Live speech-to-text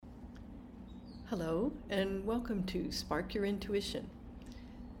Hello, and welcome to Spark Your Intuition.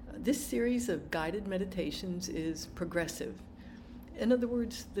 This series of guided meditations is progressive. In other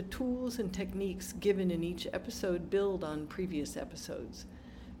words, the tools and techniques given in each episode build on previous episodes.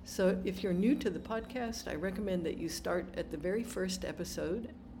 So if you're new to the podcast, I recommend that you start at the very first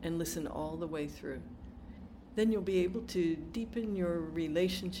episode and listen all the way through. Then you'll be able to deepen your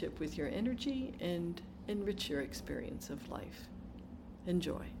relationship with your energy and enrich your experience of life.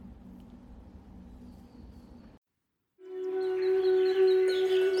 Enjoy.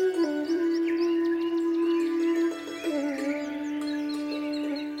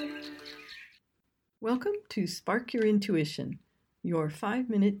 Welcome to Spark Your Intuition, your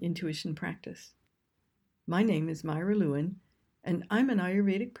 5-minute intuition practice. My name is Myra Lewin, and I'm an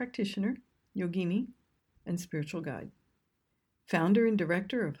Ayurvedic practitioner, yogini, and spiritual guide. Founder and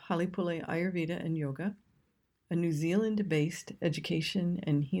director of Halipule Ayurveda and Yoga, a New Zealand-based education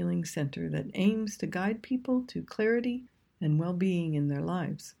and healing center that aims to guide people to clarity and well-being in their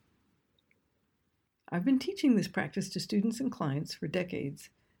lives. I've been teaching this practice to students and clients for decades,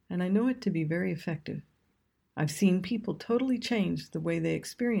 and I know it to be very effective. I've seen people totally change the way they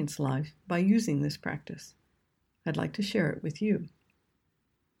experience life by using this practice. I'd like to share it with you.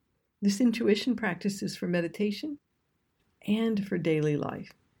 This intuition practice is for meditation and for daily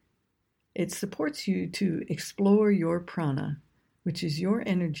life. It supports you to explore your prana, which is your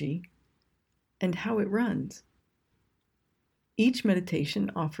energy, and how it runs. Each meditation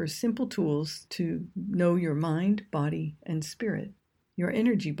offers simple tools to know your mind, body, and spirit, your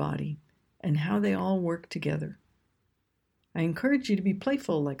energy body, and how they all work together. I encourage you to be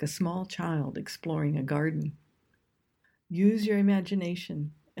playful like a small child exploring a garden. Use your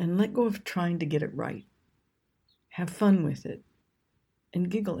imagination and let go of trying to get it right. Have fun with it and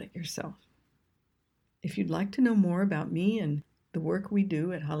giggle at yourself. If you'd like to know more about me and the work we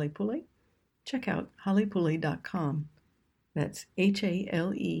do at Halipule, check out halipule.com. That's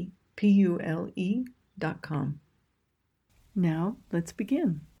HALEPULE.com. Now, let's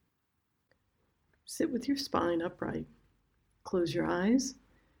begin. Sit with your spine upright. Close your eyes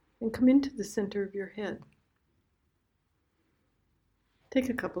and come into the center of your head. Take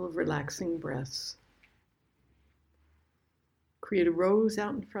a couple of relaxing breaths. Create a rose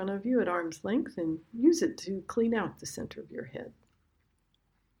out in front of you at arm's length and use it to clean out the center of your head.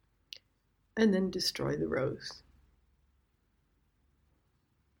 And then destroy the rose.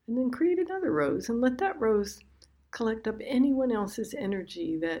 And then create another rose and let that rose collect up anyone else's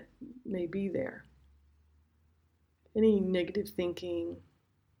energy that may be there. Any negative thinking,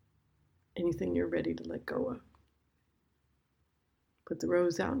 anything you're ready to let go of. Put the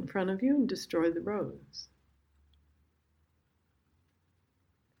rose out in front of you and destroy the rose.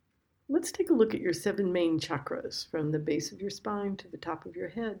 Let's take a look at your 7 main chakras from the base of your spine to the top of your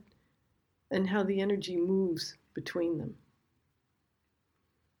head and how the energy moves between them.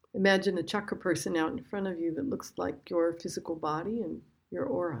 Imagine a chakra person out in front of you that looks like your physical body and your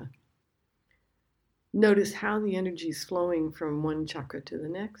aura. Notice how the energy is flowing from one chakra to the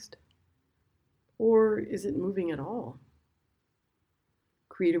next. Or is it moving at all?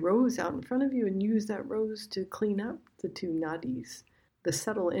 Create a rose out in front of you and use that rose to clean up the 2 nadis, the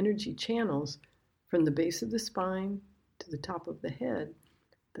subtle energy channels from the base of the spine to the top of the head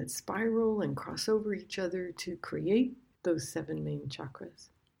that spiral and cross over each other to create those 7 main chakras.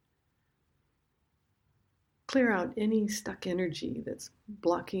 Clear out any stuck energy that's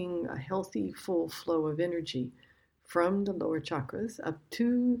blocking a healthy, full flow of energy from the lower chakras up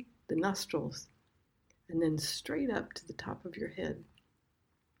to the nostrils and then straight up to the top of your head.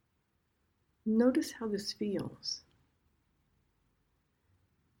 Notice how this feels.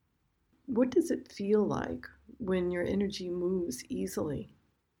 What does it feel like when your energy moves easily?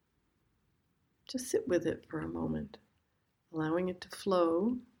 Just sit with it for a moment, allowing it to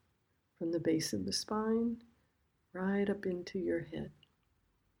flow from the base of the spine right up into your head.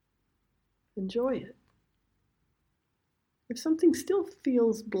 Enjoy it. If something still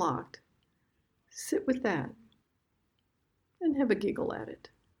feels blocked, sit with that and have a giggle at it.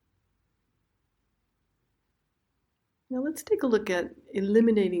 Now let's take a look at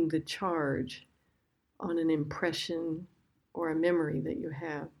eliminating the charge on an impression or a memory that you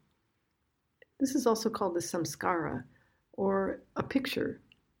have. This is also called the samskara, or a picture.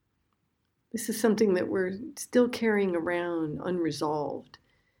 This is something that we're still carrying around unresolved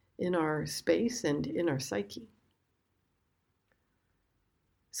in our space and in our psyche.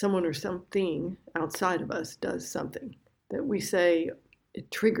 Someone or something outside of us does something that we say it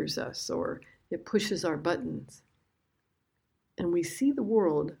triggers us or it pushes our buttons. And we see the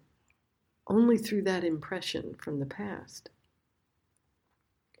world only through that impression from the past.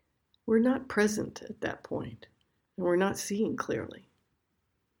 we're not present at that point, and we're not seeing clearly.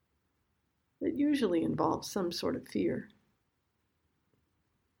 It usually involves some sort of fear.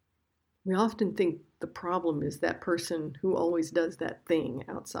 We often think the problem is that person who always does that thing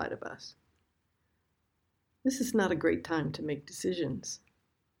outside of us. This is not a great time to make decisions.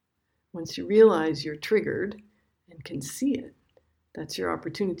 Once you realize you're triggered and can see it, that's your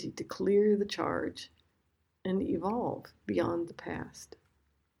opportunity to clear the charge and evolve beyond the past.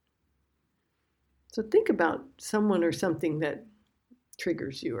 So think about someone or something that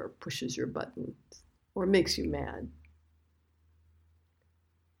triggers you or pushes your buttons or makes you mad.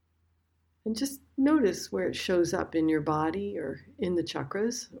 And just notice where it shows up in your body or in the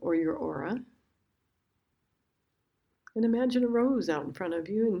chakras or your aura. And imagine a rose out in front of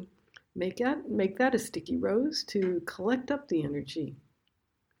you and make that a sticky rose to collect up the energy,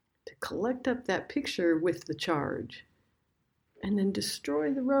 to collect up that picture with the charge, and then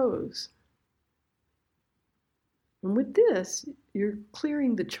destroy the rose. And with this, you're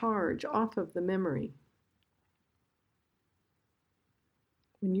clearing the charge off of the memory.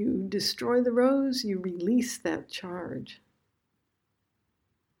 When you destroy the rose, you release that charge.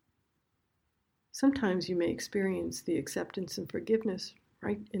 Sometimes you may experience the acceptance and forgiveness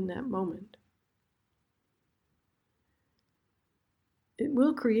right in that moment. It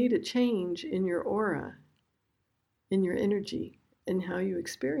will create a change in your aura, in your energy, and how you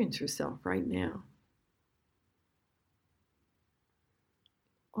experience yourself right now.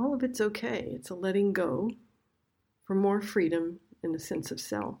 All of it's okay. It's a letting go for more freedom and a sense of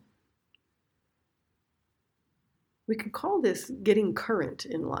self. We could call this getting current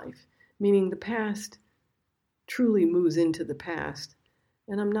in life, meaning the past truly moves into the past,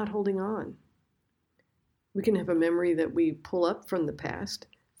 and I'm not holding on. We can have a memory that we pull up from the past,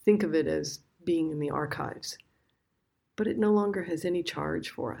 think of it as being in the archives, but it no longer has any charge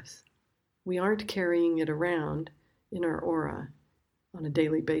for us. We aren't carrying it around in our aura on a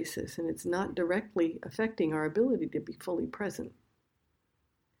daily basis, and it's not directly affecting our ability to be fully present.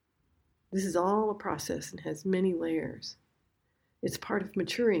 This is all a process and has many layers. It's part of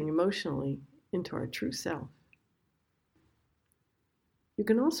maturing emotionally into our true self. You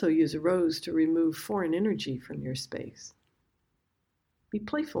can also use a rose to remove foreign energy from your space. Be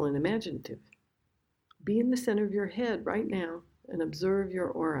playful and imaginative. Be in the center of your head right now and observe your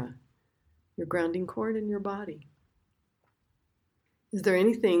aura, your grounding cord, and your body. Is there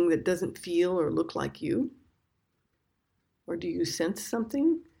anything that doesn't feel or look like you? Or do you sense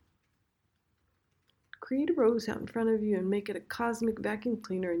something? Create a rose out in front of you and make it a cosmic vacuum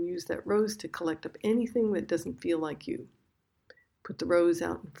cleaner and use that rose to collect up anything that doesn't feel like you. Put the rose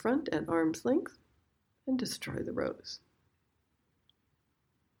out in front at arm's length and destroy the rose.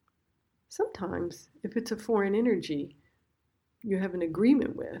 Sometimes, if it's a foreign energy you have an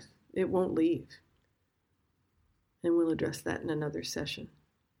agreement with, it won't leave. And we'll address that in another session.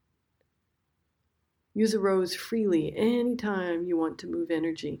 Use a rose freely anytime you want to move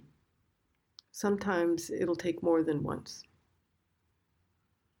energy. Sometimes it'll take more than once.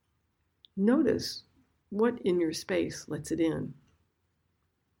 Notice what in your space lets it in.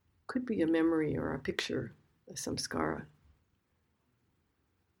 Could be a memory or a picture, a samskara.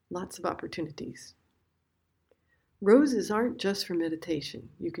 Lots of opportunities. Roses aren't just for meditation.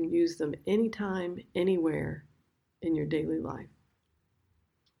 You can use them anytime, anywhere in your daily life.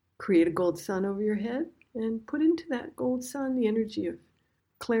 Create a gold sun over your head and put into that gold sun the energy of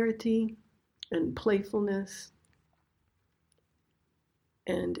clarity and playfulness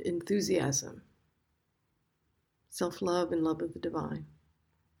and enthusiasm, self-love and love of the divine.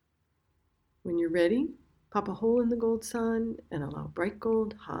 When you're ready, pop a hole in the gold sun and allow bright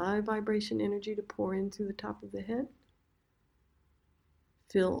gold, high vibration energy to pour in through the top of the head.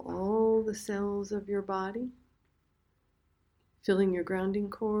 Fill all the cells of your body, filling your grounding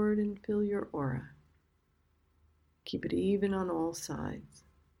cord, and fill your aura. Keep it even on all sides.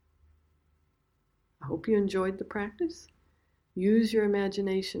 I hope you enjoyed the practice. Use your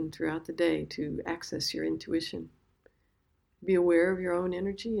imagination throughout the day to access your intuition. Be aware of your own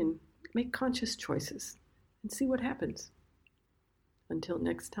energy and make conscious choices and see what happens. Until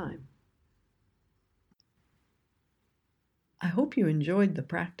next time. I hope you enjoyed the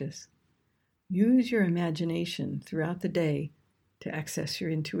practice. Use your imagination throughout the day to access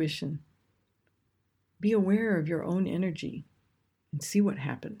your intuition. Be aware of your own energy and see what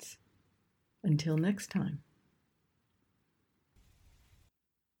happens. Until next time.